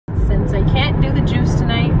can't do the juice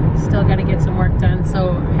tonight. Still got to get some work done.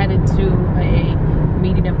 So headed to a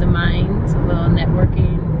meeting of the minds, a little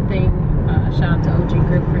networking thing. Shout out to OG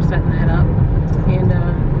Group for setting that up. And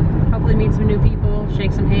hopefully meet some new people,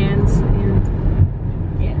 shake some hands,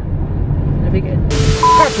 and yeah, it'll be good.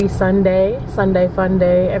 Happy Sunday, Sunday fun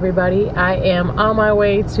day, everybody. I am on my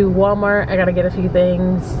way to Walmart. I gotta get a few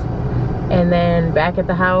things, and then back at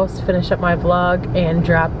the house, finish up my vlog and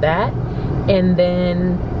drop that, and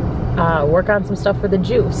then work on some stuff for the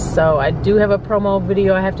juice. So I do have a promo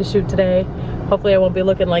video I have to shoot today. Hopefully I won't be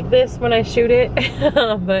looking like this when I shoot it,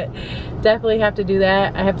 but definitely have to do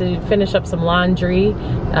that. I have to finish up some laundry,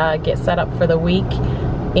 get set up for the week,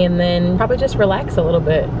 and then probably just relax a little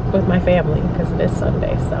bit with my family because it is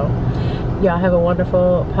Sunday. So y'all have a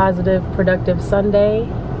wonderful, positive, productive Sunday,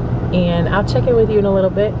 and I'll check in with you in a little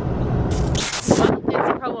bit. Well,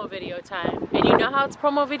 it's promo video time, and you know how it's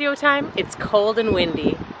promo video time? It's cold and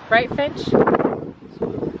windy. Right, Finch?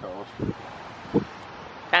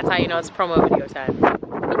 That's how you know it's promo video time.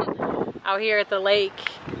 Out here at the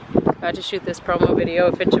lake, about to shoot this promo video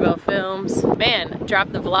of Finchabelle Films. Man,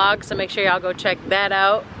 dropped the vlog, so make sure y'all go check that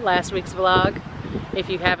out. Last week's vlog, if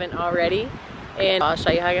you haven't already. And I'll show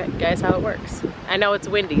you guys how it works. I know it's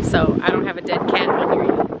windy, so I don't have a dead cat on here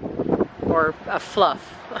yet. Or a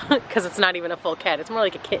fluff, because it's not even a full cat. It's more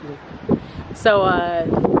like a kitten. So,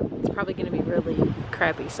 it's probably gonna be really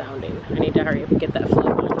crappy sounding. I need to hurry up and get that fluff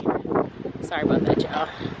on here. Sorry about that, y'all.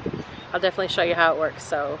 I'll definitely show you how it works,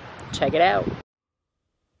 so check it out.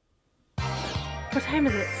 What time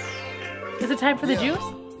is it? Is it time for the juice?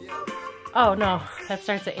 Oh no, that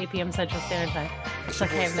starts at 8 p.m. Central Standard Time. It's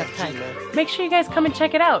like I have enough time. Make sure you guys come and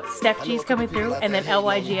check it out. Steph G's coming through, and then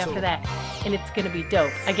LYG after that. And it's gonna be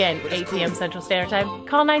dope. Again, 8 p.m. Central Standard Time.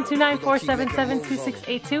 Call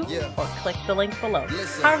 929-477-2682 or click the link below.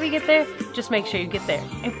 However you get there, just make sure you get there.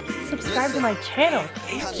 And please subscribe to my channel.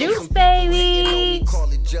 Juice, baby!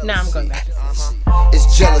 Nah, I'm going back.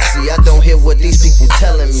 It's jealousy, I don't hear what these people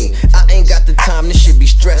telling me. I ain't got the time, this shit be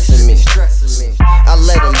stressing me. I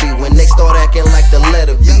let them be when they start acting like the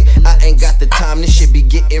letter B. I ain't got the time, this shit be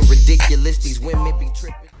getting ridiculous. These women be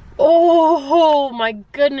tripping. Oh my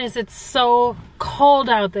goodness, it's so cold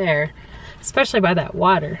out there, especially by that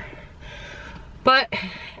water. But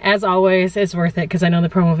as always, it's worth it because I know the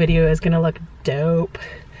promo video is gonna look dope.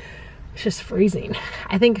 It's just freezing.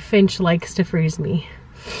 I think Finch likes to freeze me.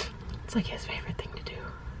 It's like his favorite thing to do.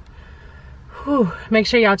 Whew. Make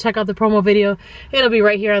sure y'all check out the promo video. It'll be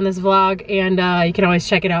right here on this vlog, and you can always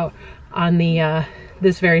check it out on the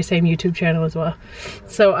this very same YouTube channel as well.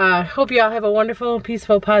 So hope y'all have a wonderful,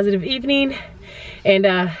 peaceful, positive evening.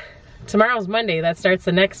 And tomorrow's Monday. That starts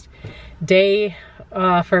the next day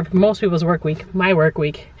for most people's work week, my work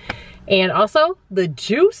week. And also the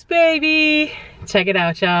juice, baby. Check it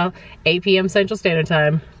out, y'all. 8 p.m. Central Standard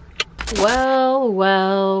Time. Well,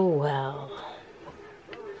 well, well.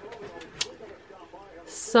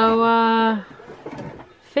 So,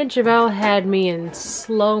 Finchabelle had me in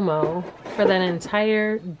slow-mo for that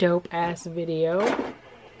entire dope-ass video.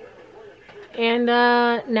 And,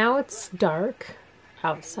 now it's dark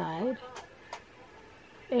outside.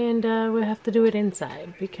 And, we'll have to do it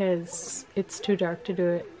inside because it's too dark to do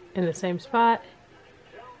it in the same spot.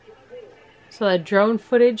 So the drone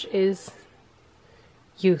footage is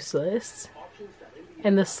useless,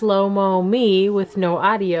 and the slow-mo me with no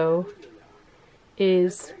audio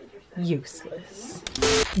is useless.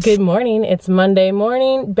 Good morning, it's Monday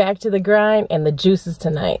morning, back to the grind, and the juice is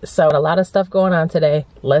tonight. So a lot of stuff going on today.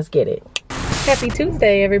 Let's get it. Happy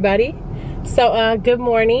Tuesday, everybody. So good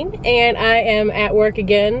morning, and I am at work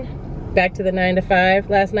again, back to the 9 to 5.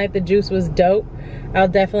 Last night the juice was dope. I'll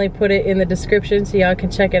definitely put it in the description so y'all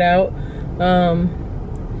can check it out.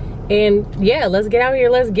 And yeah, let's get out here,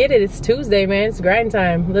 let's get it. It's Tuesday, man, it's grind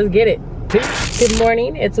time. Let's get it. Good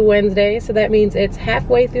morning, it's Wednesday, so that means it's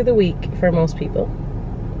halfway through the week for most people.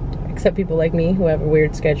 Except people like me who have a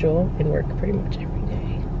weird schedule and work pretty much every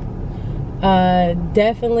day.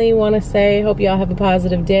 Definitely want to say, hope y'all have a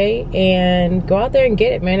positive day and go out there and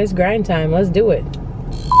get it, man. It's grind time, let's do it.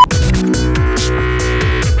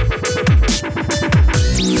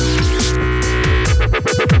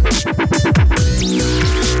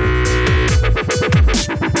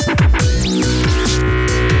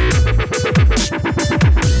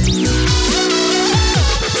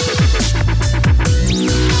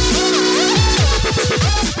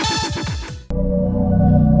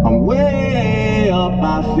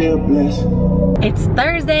 It's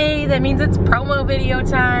Thursday, that means it's promo video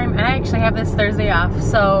time, and I actually have this Thursday off,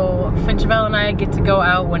 so Finchabelle and I get to go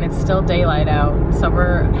out when it's still daylight out. So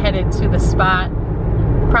we're headed to the spot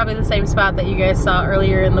Probably the same spot that you guys saw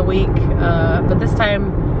earlier in the week, but this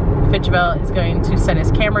time Finchville is going to set his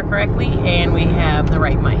camera correctly and we have the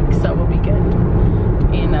right mic, so we'll be good.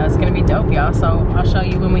 And it's gonna be dope, y'all, so I'll show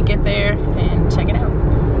you when we get there and check it out.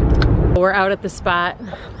 We're out at the spot,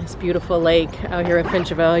 this beautiful lake out here at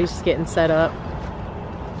Finchville. He's just getting set up,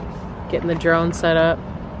 getting the drone set up.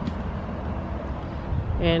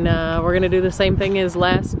 And we're gonna do the same thing as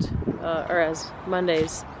as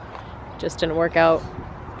Mondays. Just didn't work out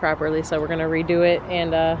properly, so we're gonna redo it,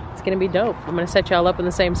 and it's gonna be dope. I'm gonna set y'all up in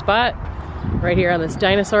the same spot right here on this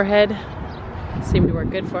dinosaur head. Seemed to work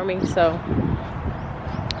good for me, so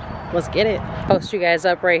let's get it. Post you guys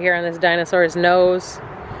up right here on this dinosaur's nose.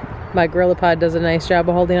 My GorillaPod does a nice job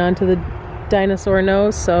of holding on to the dinosaur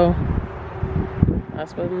nose, so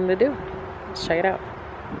that's what I'm gonna do. Let's check it out.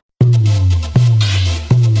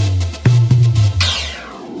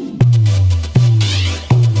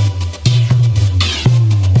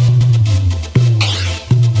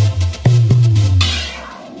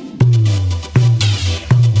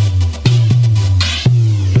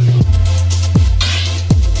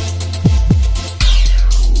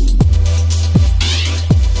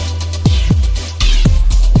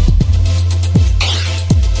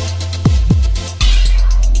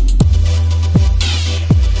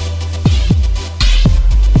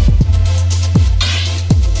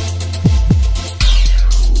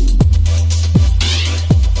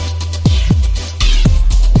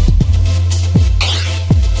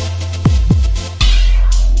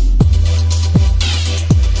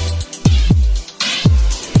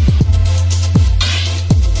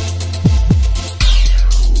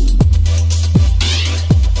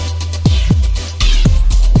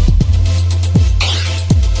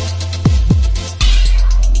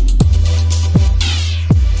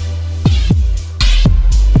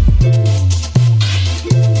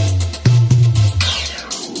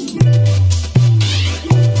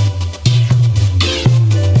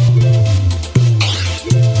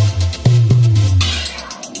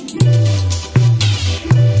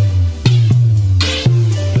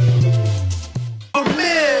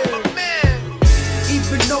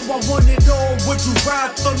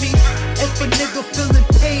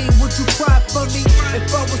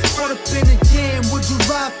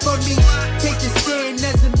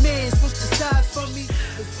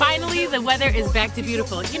 Finally, the weather is back to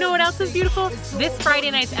beautiful. You know what else is beautiful? This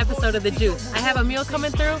Friday night's episode of The Juice. I have Emil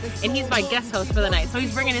coming through, and he's my guest host for the night. So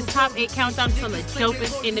he's bringing his top 8 countdown to some of the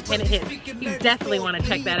dopest independent hits. You definitely want to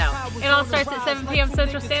check that out. It all starts at 7 p.m.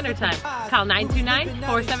 Central Standard Time. Call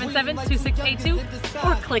 929-477-2682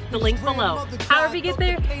 or click the link below. However you get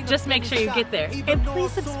there, just make sure you get there. And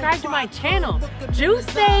please subscribe to my channel.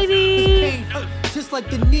 Juice, baby! Just like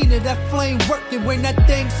the Nina, that flame working when that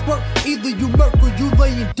thing squirt. Either you murk or you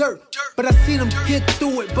lay in dirt. But I seen them get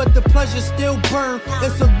through it, but the pleasure still burn.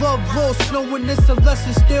 It's a love lost, knowing it's a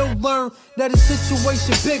lesson still learned. That his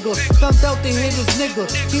situation bigger. Found out they hit his nigga.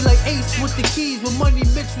 He like Ace with the keys when Money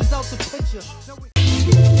Mitch was out the picture.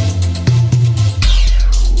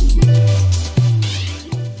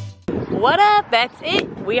 What up? That's it.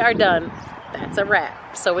 We are done. That's a wrap.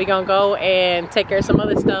 So we're gonna go and take care of some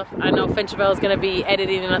other stuff. I know Finchville is gonna be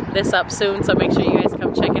editing this up soon, so make sure you guys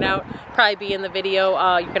come check it out. Probably be in the video.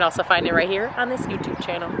 You can also find it right here on this YouTube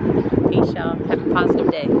channel. Peace, y'all. Have a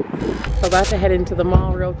positive day. We're about to head into the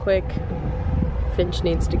mall real quick. Finch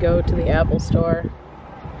needs to go to the Apple store.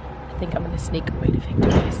 I think I'm gonna sneak away to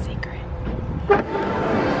Victoria's Secret.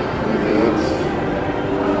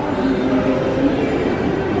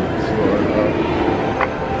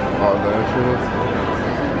 All the insurance.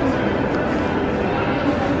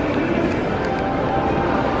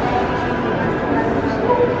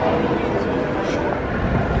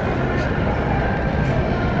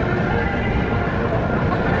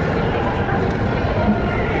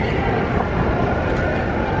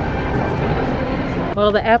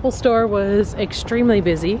 Well, the Apple store was extremely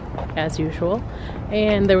busy, as usual,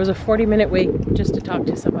 and there was a 40-minute wait just to talk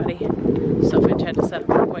to somebody. So Finch had to set up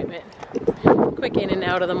an appointment. Quick in and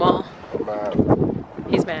out of the mall.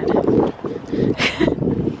 He's mad.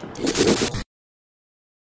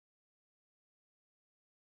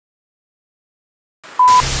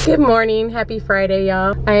 Good morning, happy Friday,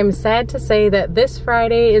 y'all. I am sad to say that this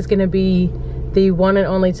Friday is gonna be the one and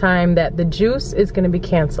only time that The Juice is gonna be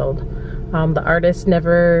canceled. The artist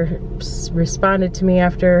never responded to me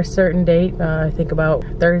after a certain date, I think about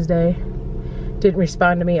Thursday. Didn't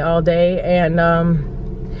respond to me all day, and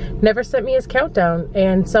never sent me his countdown.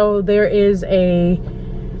 And so there's a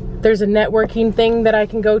networking thing that I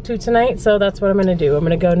can go to tonight, so that's what I'm gonna do. I'm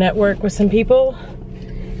gonna go network with some people,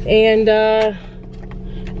 and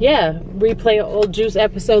yeah, replay an old Juice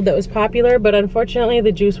episode that was popular, but unfortunately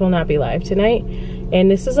the Juice will not be live tonight. And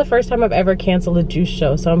this is the first time I've ever canceled a Juice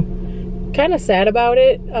show, so I'm kind of sad about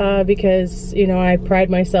it because, you know, I pride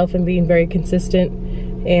myself in being very consistent.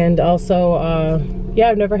 And also, yeah,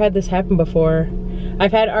 I've never had this happen before.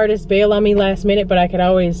 I've had artists bail on me last minute, but I could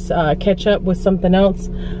always catch up with something else.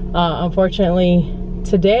 Unfortunately,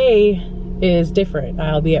 today is different.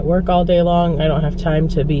 I'll be at work all day long. I don't have time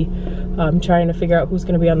to be trying to figure out who's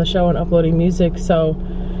going to be on the show and uploading music. So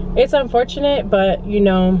it's unfortunate, but you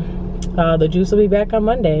know, the Juice will be back on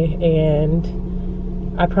Monday, and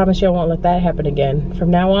I promise you I won't let that happen again.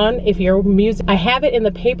 From now on, if your music, I have it in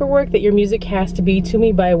the paperwork that your music has to be to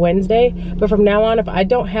me by Wednesday, but from now on, if I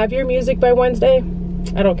don't have your music by Wednesday,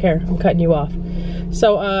 I don't care. I'm cutting you off.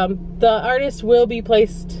 So the artist will be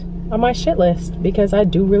placed on my shit list because I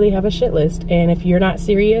do really have a shit list. And if you're not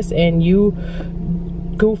serious and you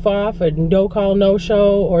goof off and no call, no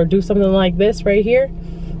show, or do something like this right here,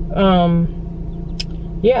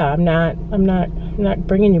 yeah, I'm not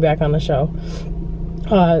bringing you back on the show.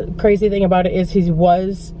 Crazy thing about it is he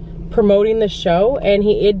was promoting the show, and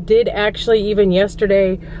it did actually even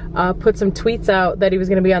yesterday put some tweets out that he was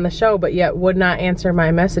going to be on the show, but yet would not answer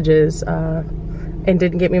my messages and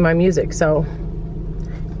didn't get me my music. So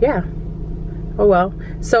yeah, oh well.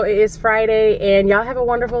 So it is Friday, and y'all have a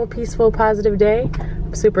wonderful, peaceful, positive day.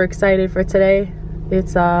 I'm super excited for today.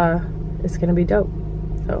 It's gonna be dope.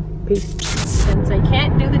 So peace. Since I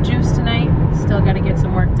can't do the Juice tonight, still got to get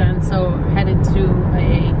some work done, so headed to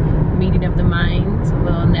a meeting of the minds, a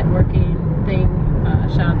little networking thing.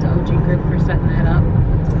 Shout out to OG Group for setting that up,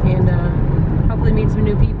 and hopefully meet some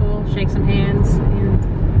new people, shake some hands,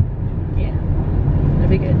 and yeah, it'll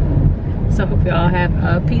be good. So hope you all have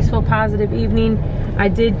a peaceful, positive evening. I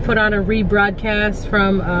did put on a rebroadcast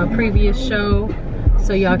from a previous show,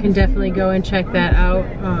 so y'all can definitely go and check that out.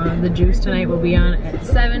 The Juice tonight will be on at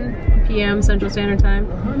 7 p.m. Central Standard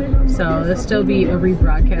Time. So there'll still be a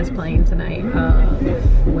rebroadcast playing tonight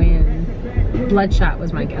when Bloodshot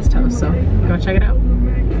was my guest host. So go check it out.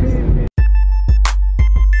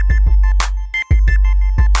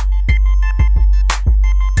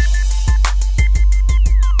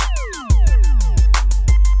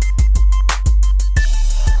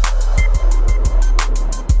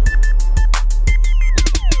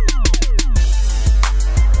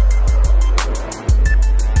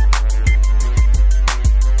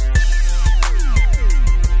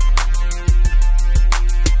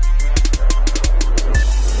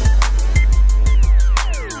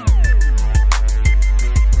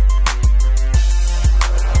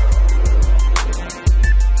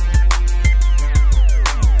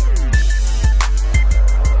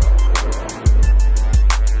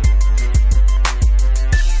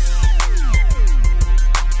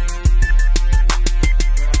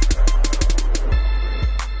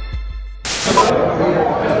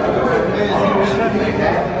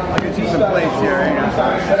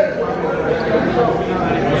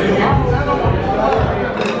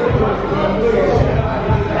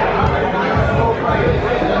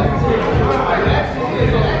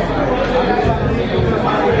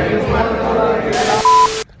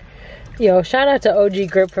 Yo, shout out to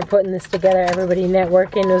OG Grip for putting this together. Everybody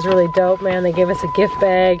networking. It was really dope, man. They gave us a gift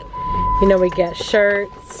bag. You know, we got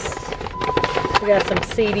shirts. We got some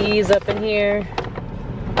CDs up in here.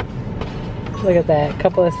 Look at that. A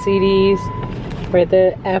couple of CDs. Right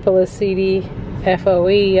there. Apple CD. FOE.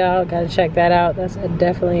 Y'all gotta check that out. That's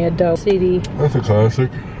definitely a dope CD. That's a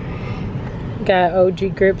classic. Got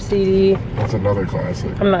OG Grip CD. That's another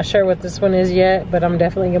classic. I'm not sure what this one is yet, but I'm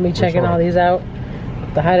definitely gonna be checking all these out.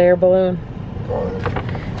 The hot air balloon.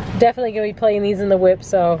 Definitely gonna be playing these in the whip,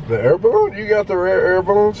 so. The air balloon? You got the rare air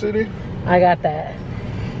balloon CD? I got that.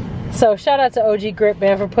 So shout out to OG Grip,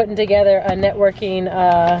 man, for putting together a networking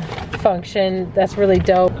function. That's really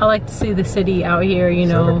dope. I like to see the city out here, you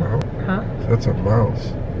know. Huh? That's a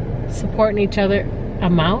mouse. Supporting each other. A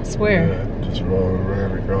mouse? Where? Yeah, just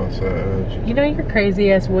ran across that edge. You know, your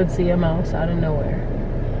crazy ass would see a mouse out of nowhere.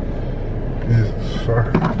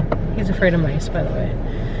 He's afraid of mice, by the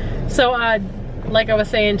way. So, like I was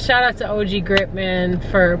saying, shout out to OG Grip, man,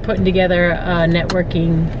 for putting together a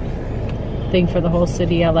networking thing for the whole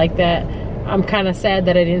city. I like that. I'm kind of sad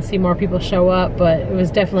that I didn't see more people show up, but it was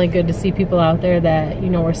definitely good to see people out there that, you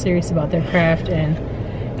know, were serious about their craft and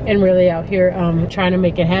really out here trying to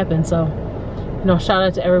make it happen. So, you know, shout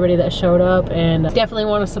out to everybody that showed up, and definitely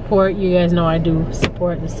want to support. You guys know I do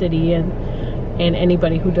support the city and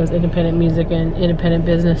anybody who does independent music and independent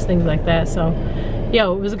business, things like that. So,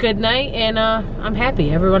 yo, it was a good night, and I'm happy.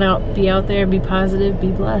 Everyone be out there, be positive, be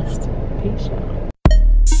blessed. Peace, y'all.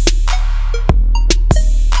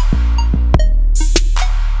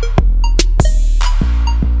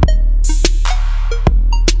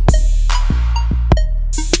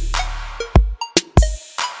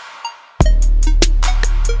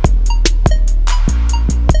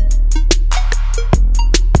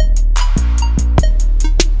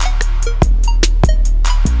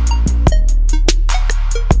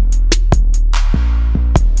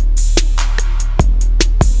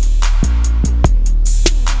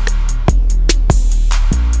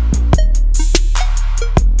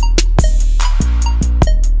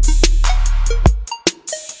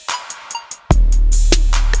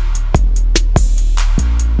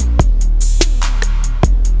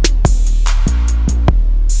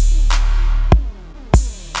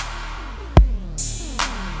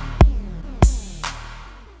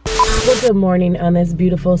 Well, good morning on this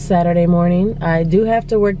beautiful Saturday morning. I do have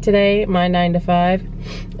to work today, my 9 to 5.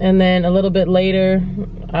 And then a little bit later,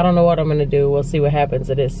 I don't know what I'm gonna do. We'll see what happens.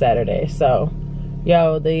 It is Saturday. So,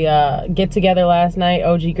 yo, the get together last night,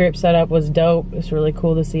 OG Grip setup was dope. It's really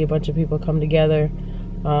cool to see a bunch of people come together.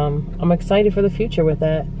 I'm excited for the future with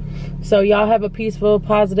that. So y'all have a peaceful,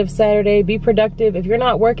 positive Saturday. Be productive. If you're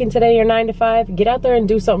not working today, you're 9 to 5, get out there and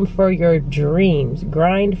do something for your dreams.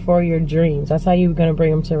 Grind for your dreams. That's how you're gonna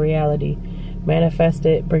bring them to reality. Manifest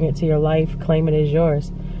it, bring it to your life, claim it as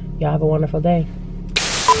yours. Y'all have a wonderful day.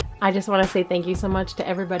 I just want to say thank you so much to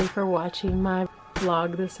everybody for watching my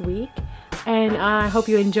vlog this week. And I hope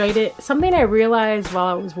you enjoyed it. Something I realized while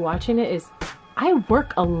I was watching it is I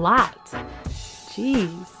work a lot.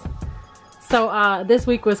 Jeez. So this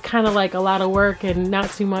week was kind of like a lot of work and not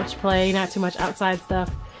too much play, not too much outside stuff.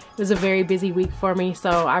 It was a very busy week for me, so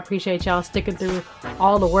I appreciate y'all sticking through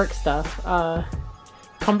all the work stuff.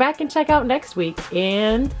 Come back and check out next week,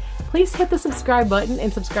 and please hit the subscribe button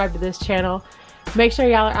and subscribe to this channel. Make sure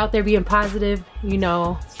y'all are out there being positive, you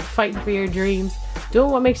know, fighting for your dreams,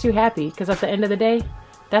 doing what makes you happy, because at the end of the day,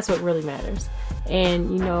 that's what really matters.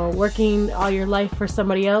 And, you know, working all your life for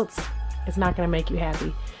somebody else, it's not going to make you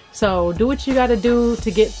happy. So do what you got to do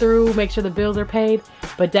to get through, make sure the bills are paid,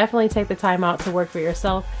 but definitely take the time out to work for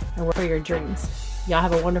yourself and work for your dreams. Y'all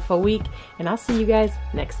have a wonderful week, and I'll see you guys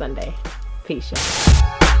next Sunday. Peace,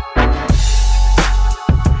 y'all.